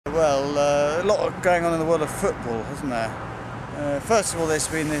Well, a lot going on in the world of football, hasn't there? First of all, there's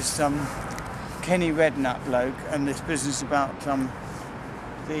been this Kenny Redknapp bloke and this business about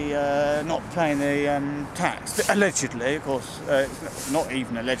the not paying the tax. Allegedly, of course, it's not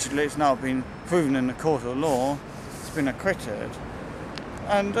even allegedly, it's now been proven in the court of law. It's been acquitted.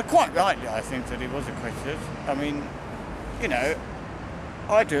 And quite rightly, I think that he was acquitted. I mean, you know,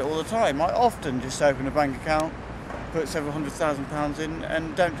 I do it all the time. I often just open a bank account, put several £100,000 in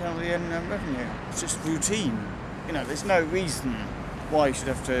and don't tell the revenue. It's just routine. You know, there's no reason why you should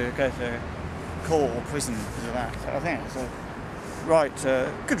have to go to court or prison because of that. So I think it's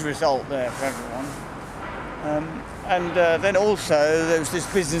a good result there for everyone. Then also there's this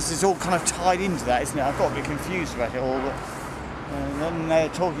business that's all kind of tied into that, isn't it? I've got a bit confused about it all. But then they're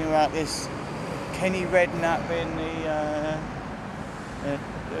talking about this Kenny Redknapp in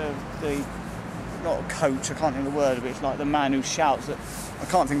the not a coach, I can't think of the word, but it's like the man who shouts at, I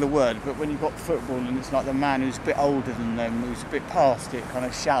can't think of the word, but when you've got football and it's like the man who's a bit older than them, who's a bit past it, kind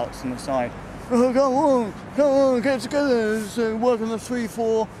of shouts on the side, oh, come on, get together, let's work on the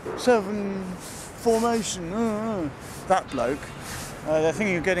 3-4-7 formation. That bloke, they're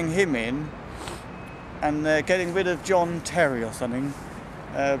thinking of getting him in, and they're getting rid of John Terry or something,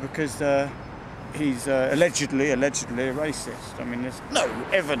 because he's allegedly a racist. I mean, there's no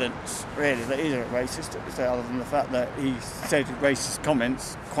evidence really that he's a racist, other than the fact that he said racist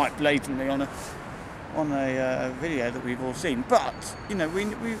comments quite blatantly on a video that we've all seen. But you know,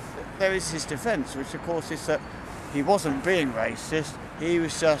 there is his defence, which of course is that he wasn't being racist. He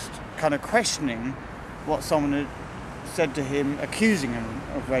was just kind of questioning what someone had said to him, accusing him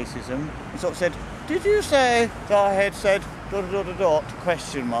of racism. He sort of said, "Did you say that I had said ...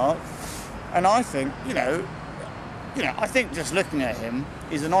 question mark?" And I think, you know, I think just looking at him,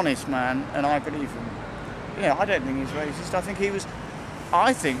 he's an honest man, and I believe him. You know, I don't think he's racist.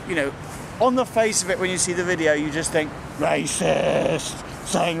 I think, you know, on the face of it, when you see the video, you just think, racist,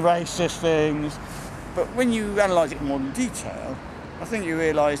 saying racist things. But when you analyse it in more detail, I think you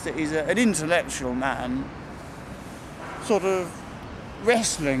realise that he's an intellectual man, sort of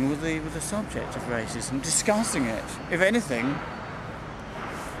wrestling with the subject of racism, discussing it. If anything,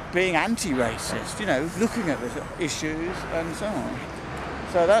 being anti-racist, you know, looking at the issues and so on.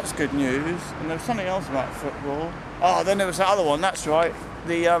 So that's good news. And there was something else about football. Oh, then there was that other one, that's right.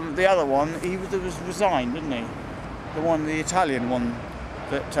 The other one, he was resigned, didn't he? The Italian one,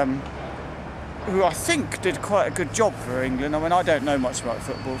 that who I think did quite a good job for England. I mean, I don't know much about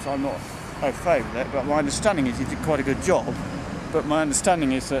football, so I'm not au fait with it, but my understanding is he did quite a good job. But my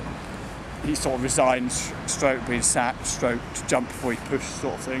understanding is that he sort of resigned, stroke being sacked, stroke to jump before he pushed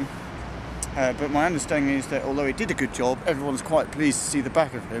sort of thing. But my understanding is that although he did a good job, everyone's quite pleased to see the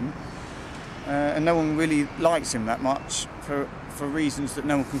back of him. And no one really likes him that much for reasons that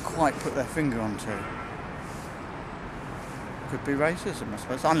no one can quite put their finger onto. Could be racism, I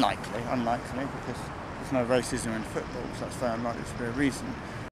suppose. Unlikely, because there's no racism in football, so that's very unlikely to be a reason.